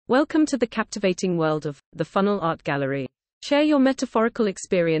Welcome to the captivating world of the Funnel Art Gallery. Share your metaphorical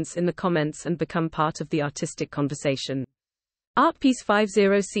experience in the comments and become part of the artistic conversation. Art piece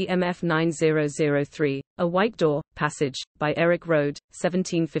 50CMF-9003, A White Door, Passage, by Erik Røde,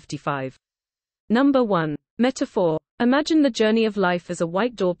 1755. Number 1. Metaphor. Imagine the journey of life as a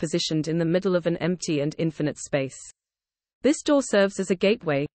white door positioned in the middle of an empty and infinite space. This door serves as a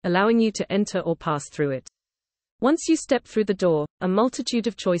gateway, allowing you to enter or pass through it. Once you step through the door, a multitude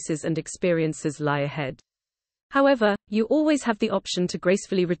of choices and experiences lie ahead. However, you always have the option to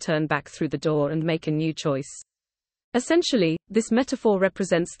gracefully return back through the door and make a new choice. Essentially, this metaphor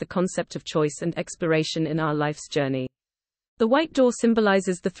represents the concept of choice and exploration in our life's journey. The white door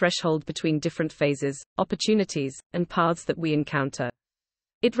symbolizes the threshold between different phases, opportunities, and paths that we encounter.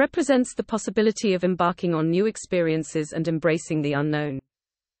 It represents the possibility of embarking on new experiences and embracing the unknown.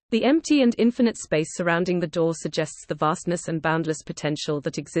 The empty and infinite space surrounding the door suggests the vastness and boundless potential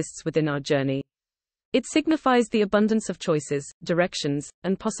that exists within our journey. It signifies the abundance of choices, directions,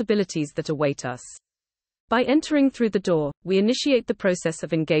 and possibilities that await us. By entering through the door, we initiate the process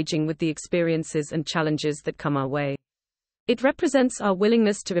of engaging with the experiences and challenges that come our way. It represents our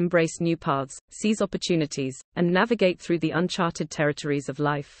willingness to embrace new paths, seize opportunities, and navigate through the uncharted territories of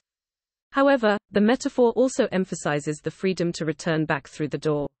life. However, the metaphor also emphasizes the freedom to return back through the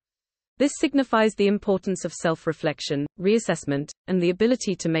door. This signifies the importance of self-reflection, reassessment, and the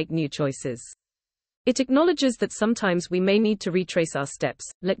ability to make new choices. It acknowledges that sometimes we may need to retrace our steps,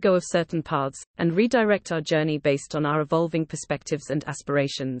 let go of certain paths, and redirect our journey based on our evolving perspectives and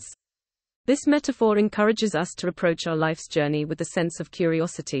aspirations. This metaphor encourages us to approach our life's journey with a sense of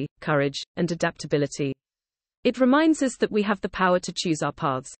curiosity, courage, and adaptability. It reminds us that we have the power to choose our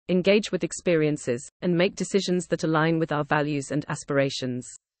paths, engage with experiences, and make decisions that align with our values and aspirations.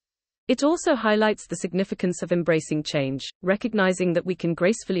 It also highlights the significance of embracing change, recognizing that we can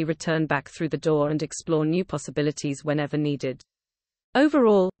gracefully return back through the door and explore new possibilities whenever needed.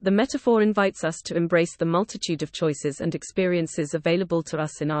 Overall, the metaphor invites us to embrace the multitude of choices and experiences available to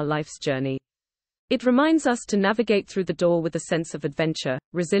us in our life's journey. It reminds us to navigate through the door with a sense of adventure,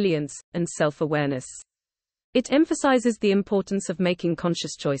 resilience, and self-awareness. It emphasizes the importance of making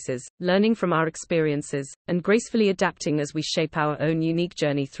conscious choices, learning from our experiences, and gracefully adapting as we shape our own unique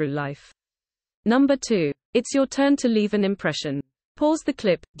journey through life. Number 2. It's your turn to leave an impression. Pause the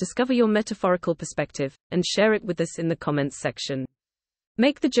clip, discover your metaphorical perspective, and share it with us in the comments section.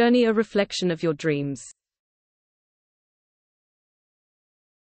 Make the journey a reflection of your dreams.